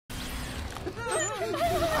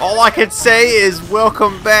All I can say is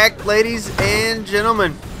welcome back, ladies and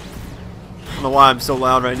gentlemen. I don't know why I'm so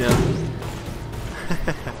loud right now.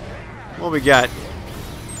 What we got?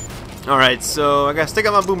 Alright, so I gotta stick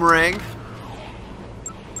out my boomerang.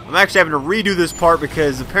 I'm actually having to redo this part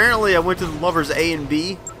because apparently I went to the lovers A and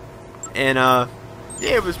B. And, yeah,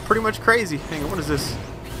 it was pretty much crazy. Hang on, what is this?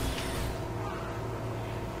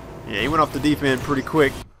 Yeah, he went off the deep end pretty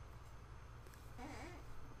quick.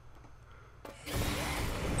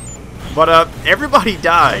 But, everybody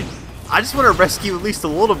died. I just want to rescue at least a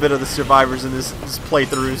little bit of the survivors in this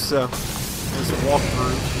playthrough, so... This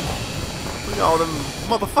walkthrough. Look at all them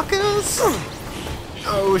motherfuckers!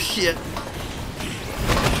 Oh, shit.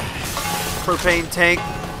 Propane tank.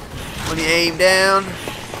 When you aim down.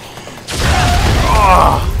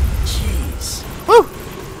 Oh! Jeez. Woo!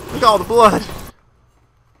 Look at all the blood.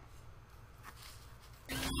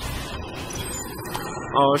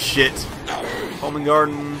 Oh, shit. Home and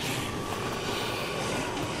garden.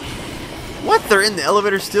 What? They're in the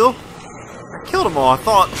elevator still? I killed them all, I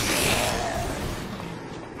thought.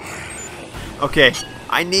 Okay,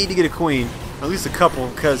 I need to get a queen. At least a couple,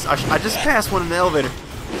 because I just passed one in the elevator.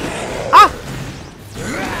 Ah!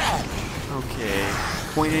 Okay.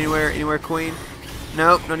 Queen anywhere? Anywhere, queen?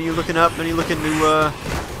 Nope, none of you looking up. None of you looking to,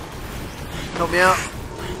 help me out.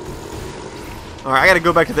 Alright, I gotta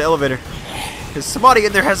go back to the elevator. Because somebody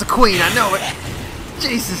in there has a queen, I know it.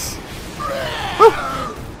 Jesus. Woo!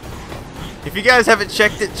 If you guys haven't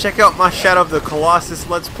checked it, check out my Shadow of the Colossus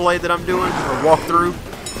Let's Play that I'm doing, or walkthrough.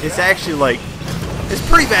 It's actually like, it's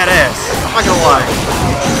pretty badass. I'm not gonna lie.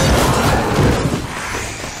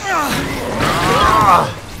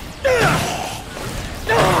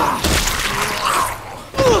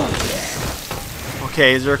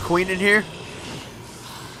 Okay, is there a queen in here?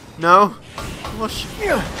 No? Well,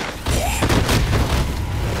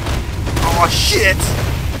 oh shit!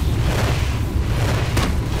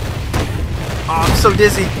 Oh, I'm so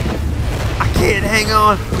dizzy. I can't hang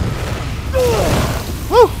on.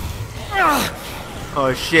 Woo!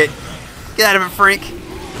 Oh shit. Get out of it, Frank.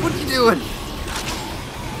 What are you doing?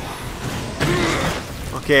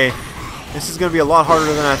 Okay. This is gonna be a lot harder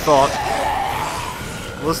than I thought.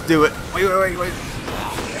 Let's do it. Wait.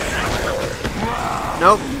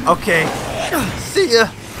 Nope. Okay. See ya.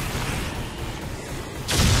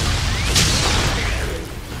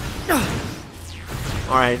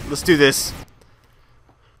 Alright, let's do this.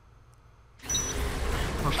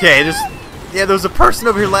 Okay, there was a person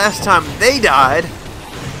over here last time. They died.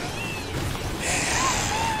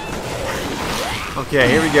 Okay,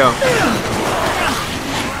 here we go.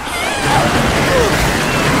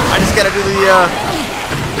 I just gotta do the,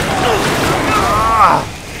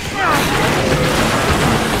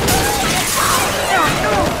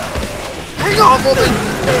 Hang on, woman!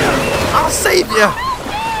 I'll save you!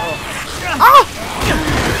 Ah!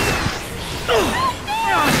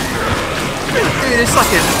 Dude, it's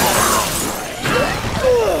like a...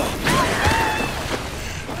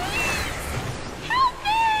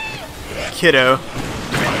 Kiddo.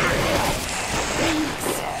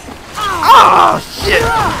 Oh, shit!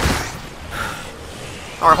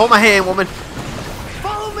 Alright, hold my hand, woman.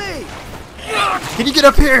 Follow me! Can you get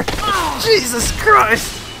up here? Jesus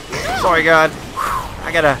Christ! Sorry, God.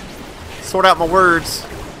 I gotta sort out my words.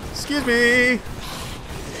 Excuse me.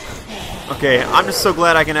 Okay, I'm just so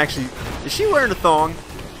glad I can actually... Is she wearing a thong?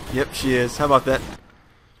 Yep, she is. How about that?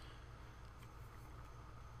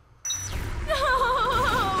 No.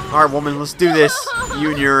 Alright, woman, let's do this.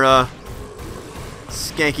 You and your,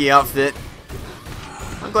 skanky outfit.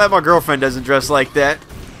 I'm glad my girlfriend doesn't dress like that.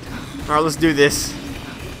 Alright, let's do this.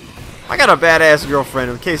 I got a badass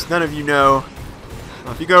girlfriend, in case none of you know.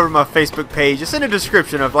 If you go over to my Facebook page, it's in the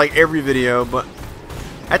description of, like, every video, but...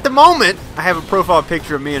 At the moment, I have a profile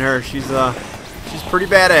picture of me and her. She's pretty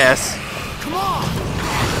badass. Come on!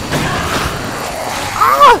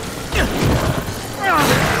 Ah!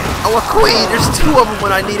 Oh, a queen! There's two of them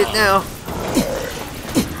when I need it now.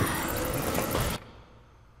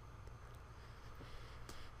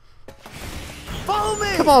 Follow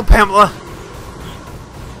me! Come on, Pamela.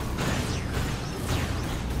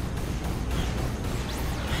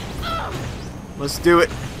 Let's do it.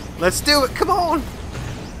 Let's do it. Come on.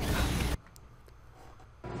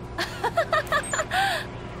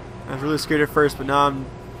 I was really scared at first, but now I'm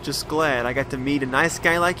just glad I got to meet a nice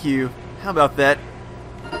guy like you. How about that?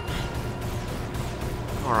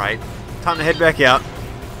 Alright, time to head back out.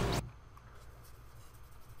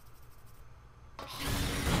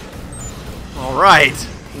 Alright,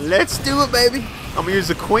 let's do it, baby. I'm gonna use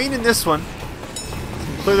the queen in this one.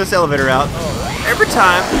 Clear this elevator out. Every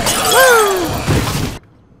time. Woo!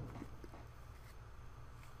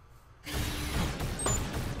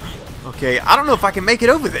 Okay, I don't know if I can make it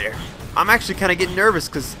over there. I'm actually kind of getting nervous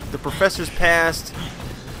because the professor's passed.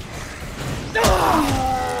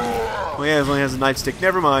 Oh yeah, it only has a nightstick.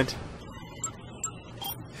 Never mind.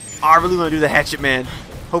 I really want to do the hatchet man.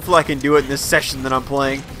 Hopefully I can do it in this session that I'm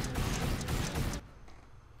playing.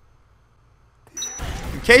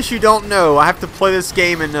 In case you don't know, I have to play this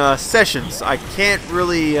game in sessions. I can't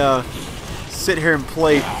really sit here and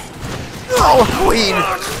play. Oh, queen!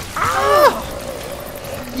 Ah!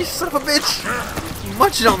 You son of a bitch! You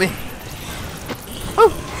munching on me. Oh.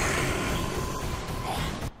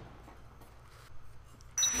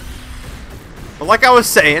 But like I was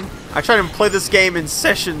saying, I try to play this game in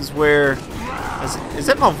sessions where... Is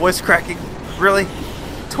that my voice cracking? Really?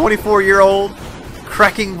 24-year-old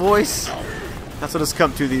cracking voice? That's what it's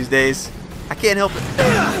come to these days. I can't help it.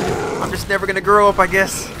 I'm just never gonna grow up, I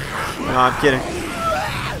guess. No, I'm kidding.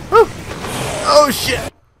 Woo. Oh shit!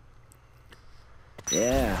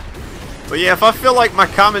 Yeah. But yeah, if I feel like my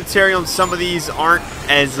commentary on some of these aren't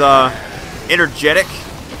as energetic,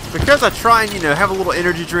 it's because I try and, you know, have a little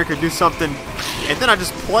energy drink or do something, and then I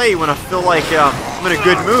just play when I feel like I'm in a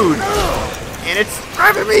good mood, and it's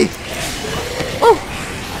driving me. Woo.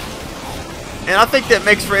 And I think that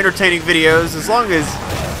makes for entertaining videos, as long as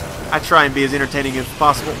I try and be as entertaining as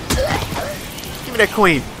possible. Give me that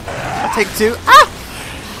queen. I'll take two. Ah!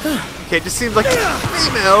 Okay, it just seems like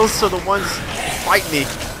females are the ones fight me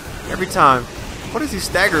every time. What is he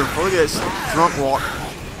staggering for? Look at this drunk walk.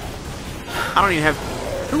 I don't even have...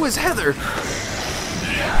 Who is Heather?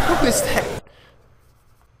 Who is that?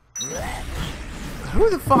 Who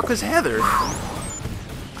the fuck is Heather?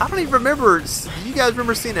 I don't even remember. Do you guys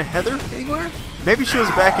remember seeing a Heather anywhere? Maybe she was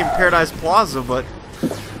back in Paradise Plaza, but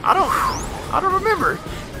I don't remember.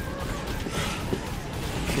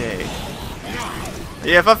 Okay.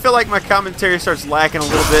 Yeah, if I feel like my commentary starts lacking a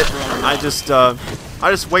little bit, I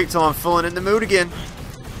just wait till I'm feeling in the mood again.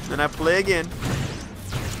 Then I play again.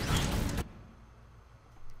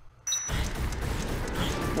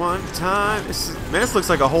 One time, man, this looks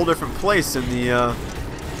like a whole different place in the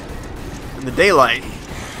daylight.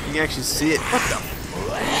 You can actually see it. What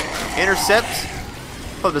the? Intercept?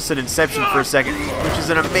 I thought this said Inception for a second, which is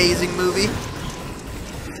an amazing movie.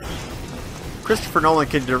 Christopher Nolan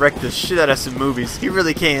can direct the shit out of some movies. He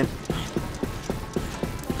really can.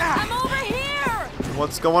 I'm over here!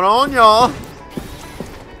 What's going on, y'all?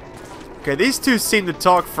 Okay, these two seem to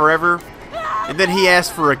talk forever. And then he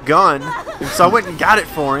asked for a gun. And so I went and got it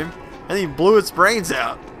for him. And he blew its brains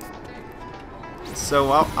out.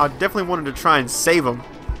 So I definitely wanted to try and save him.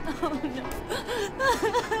 Oh no.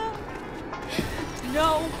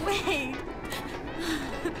 No way.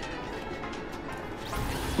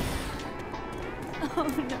 Oh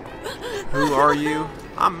no. Who are you?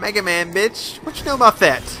 I'm Mega Man, bitch. What you know about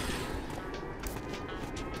that?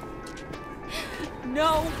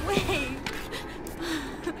 No way.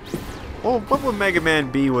 Well, what would Mega Man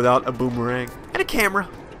be without a boomerang? And a camera.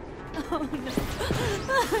 Oh no.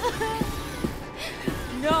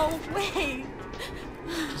 No way.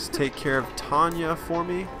 Just take care of Tanya for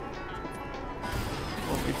me.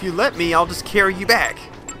 Well, if you let me, I'll just carry you back.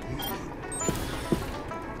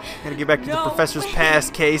 Gotta get back to the professor's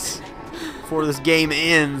past case before this game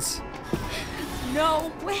ends.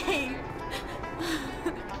 No way.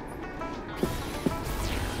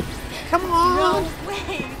 Come on. No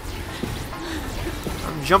way.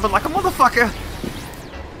 I'm jumping like a motherfucker.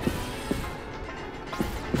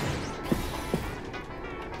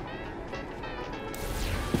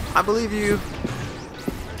 I believe you.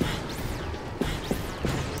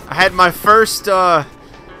 I had my first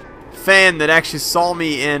fan that actually saw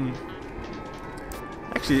me in...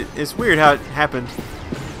 Actually, it's weird how it happened.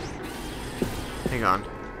 Hang on.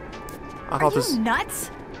 I thought this...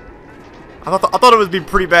 nuts? I thought it would be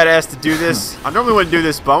pretty badass to do this. I normally wouldn't do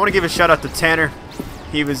this, but I want to give a shout out to Tanner.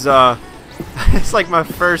 He was it's like my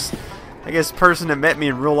first, I guess, person that met me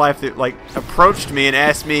in real life that like approached me and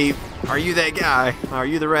asked me, "Are you that guy? Are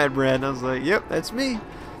you the RadBrad?" And I was like, "Yep, that's me."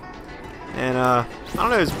 And I don't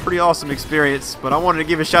know, it was a pretty awesome experience, but I wanted to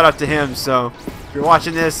give a shout out to him. So if you're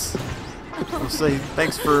watching this, I'll say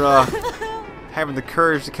thanks for having the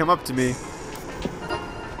courage to come up to me.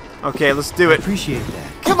 Okay, let's do it. Appreciate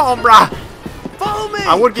that. Come on, brah. Follow me.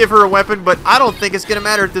 I would give her a weapon, but I don't think it's gonna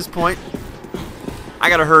matter at this point. I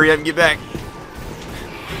gotta hurry up and get back.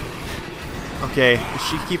 Okay, is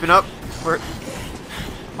she keeping up? Where?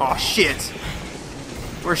 Oh shit!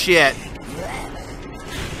 Where's she at?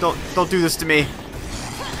 Don't do this to me.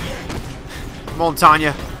 Come on,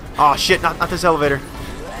 Tanya. Oh shit! Not this elevator.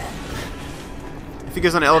 If he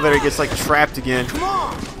goes on the elevator, he gets like trapped again. Come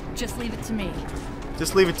on. Just leave it to me.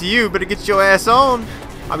 Just leave it to you, but it gets your ass on.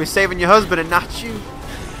 I'll be saving your husband and not you.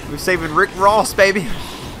 We're saving Rick Ross, baby.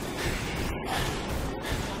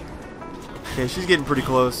 Okay, she's getting pretty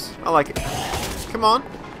close. I like it. Come on.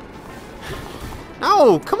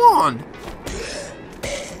 No, come on.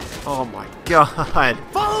 Oh my god.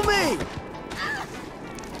 Follow me!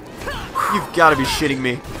 You've got to be shitting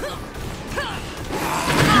me.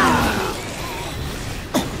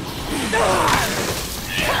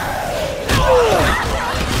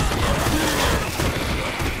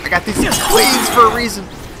 I got these queens for a reason.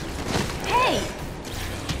 Hey!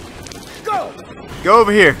 Go! Go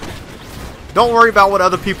over here. Don't worry about what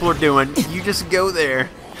other people are doing. You just go there.